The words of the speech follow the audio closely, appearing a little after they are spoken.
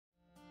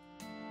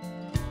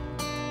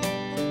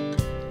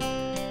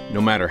No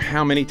matter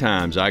how many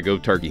times I go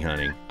turkey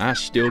hunting, I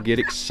still get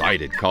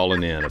excited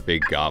calling in a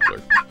big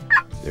gobbler.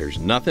 There's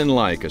nothing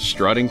like a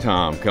strutting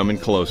tom coming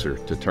closer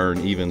to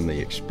turn even the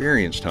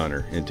experienced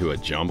hunter into a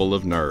jumble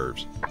of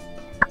nerves.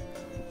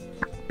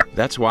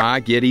 That's why I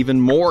get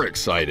even more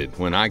excited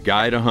when I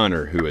guide a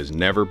hunter who has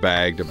never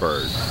bagged a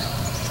bird.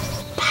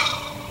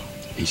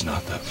 He's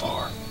not that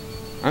far.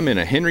 I'm in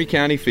a Henry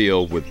County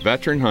field with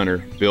veteran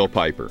hunter Bill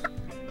Piper.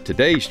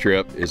 Today's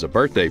trip is a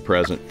birthday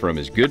present from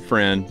his good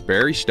friend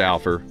Barry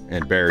Stauffer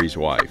and Barry's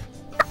wife.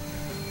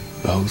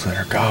 Those that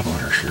are gobbling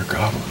are sure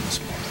gobbling this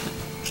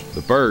morning.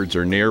 The birds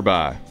are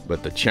nearby,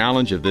 but the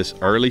challenge of this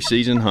early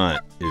season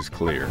hunt is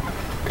clear.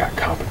 Got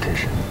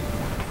competition.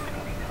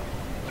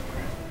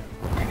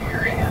 You can hear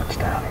hens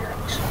down here in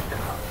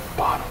the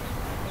bottom.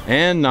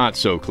 And not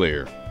so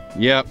clear.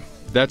 Yep,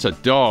 that's a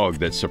dog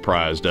that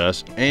surprised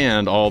us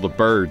and all the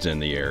birds in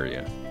the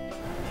area.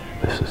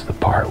 This is the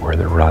part where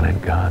the running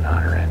gun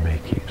hunter in me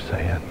keeps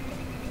saying,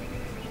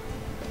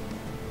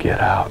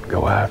 get out,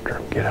 go after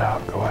him, get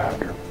out, go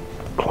after him.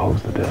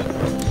 Close the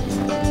distance.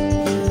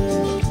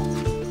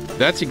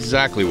 That's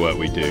exactly what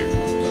we do.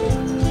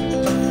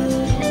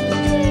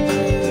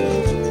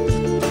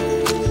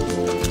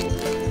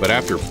 But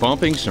after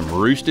bumping some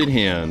roosted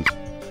hens,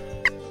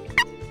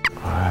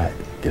 all right,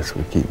 guess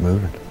we keep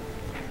moving.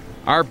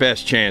 Our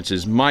best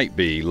chances might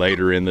be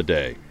later in the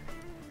day.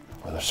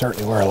 Well, there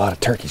certainly were a lot of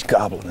turkeys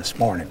gobbling this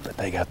morning, but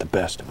they got the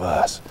best of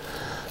us.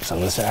 So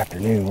this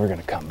afternoon, we're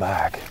gonna come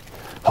back.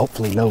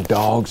 Hopefully no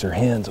dogs or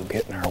hens will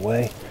get in our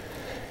way.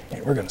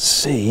 And we're gonna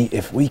see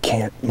if we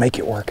can't make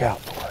it work out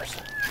for us.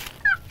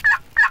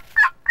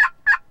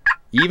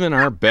 Even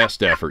our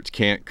best efforts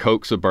can't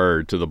coax a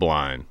bird to the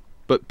blind,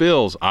 but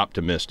Bill's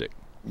optimistic.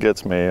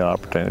 Gets me an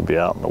opportunity to be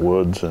out in the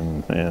woods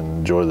and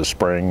enjoy the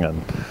spring,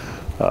 and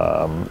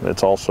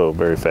it's also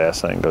very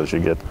fascinating because you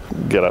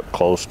get up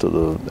close to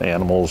the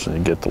animals and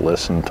you get to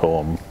listen to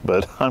them.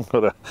 But I'm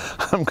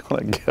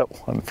gonna get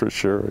one for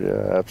sure.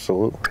 Yeah,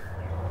 absolutely.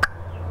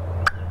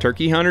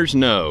 Turkey hunters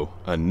know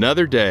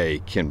another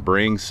day can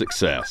bring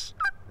success.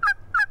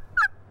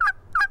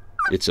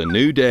 It's a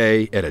new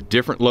day at a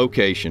different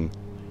location,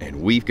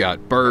 and we've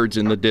got birds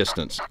in the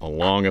distance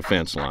along a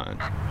fence line.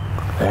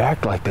 They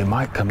act like they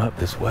might come up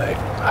this way.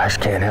 I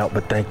just can't help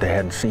but think they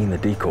hadn't seen the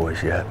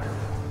decoys yet.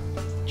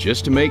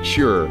 Just to make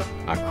sure,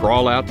 I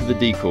crawl out to the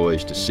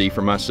decoys to see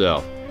for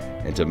myself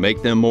and to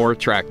make them more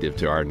attractive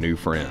to our new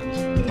friends.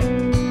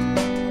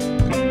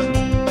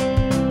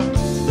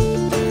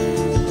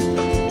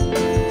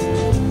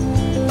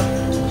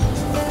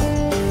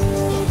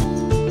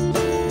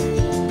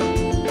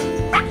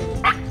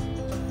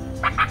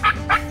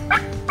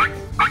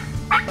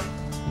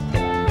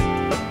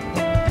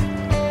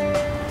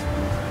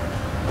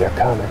 They're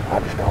coming,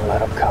 I'm just gonna let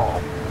them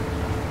come.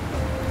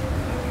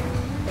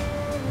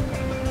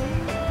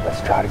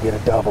 Let's try to get a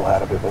double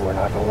out of it, but we're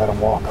not gonna let them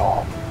walk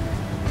off.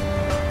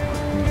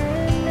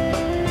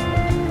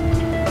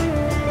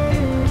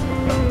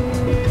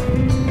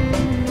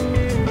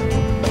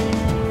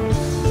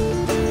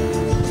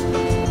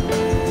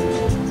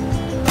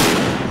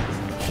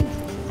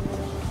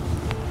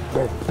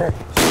 There.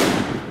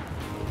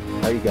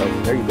 There you go,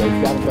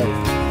 you got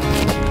it.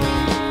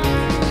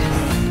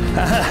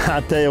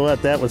 I'll tell you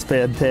what, that was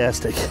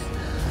fantastic.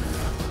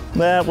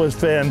 That was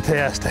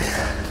fantastic.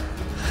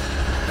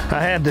 I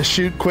had to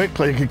shoot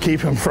quickly to keep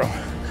him from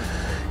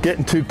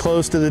getting too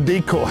close to the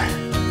decoy.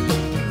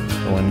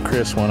 When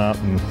Chris went up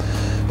and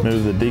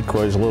moved the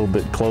decoys a little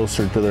bit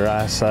closer to their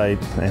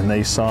eyesight, and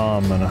they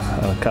saw them, and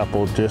a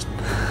couple just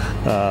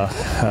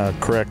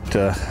correct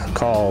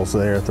calls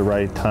there at the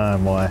right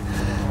time, why,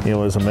 it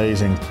was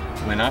amazing.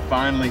 When I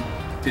finally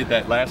did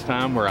that last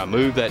time where I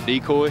moved that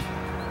decoy,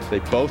 they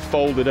both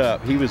folded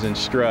up. He was in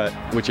strut,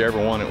 whichever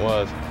one it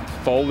was,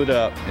 folded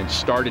up and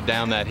started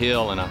down that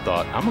hill, and I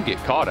thought, I'm gonna get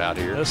caught out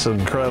here. This is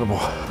incredible.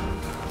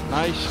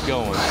 Nice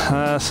going.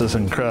 This is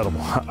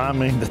incredible. I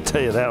mean, to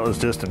tell you, that was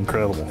just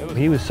incredible.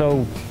 He was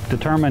so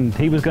determined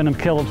he was gonna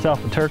kill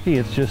himself a turkey.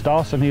 It's just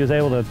awesome. He was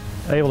able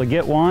to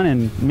get one,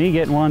 and me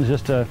getting one is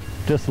just a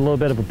little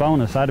bit of a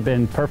bonus. I'd have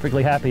been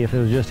perfectly happy if it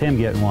was just him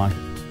getting one.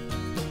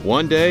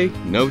 One day,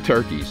 no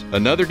turkeys.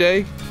 Another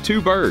day,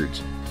 2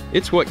 birds.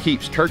 It's what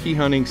keeps turkey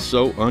hunting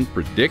so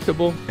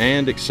unpredictable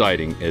and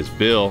exciting, as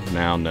Bill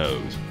now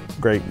knows.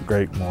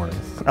 Great morning.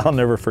 I'll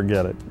never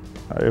forget it.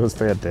 It was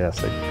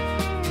fantastic.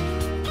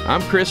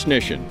 I'm Chris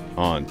Nishin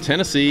on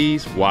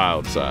Tennessee's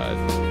Wild Side.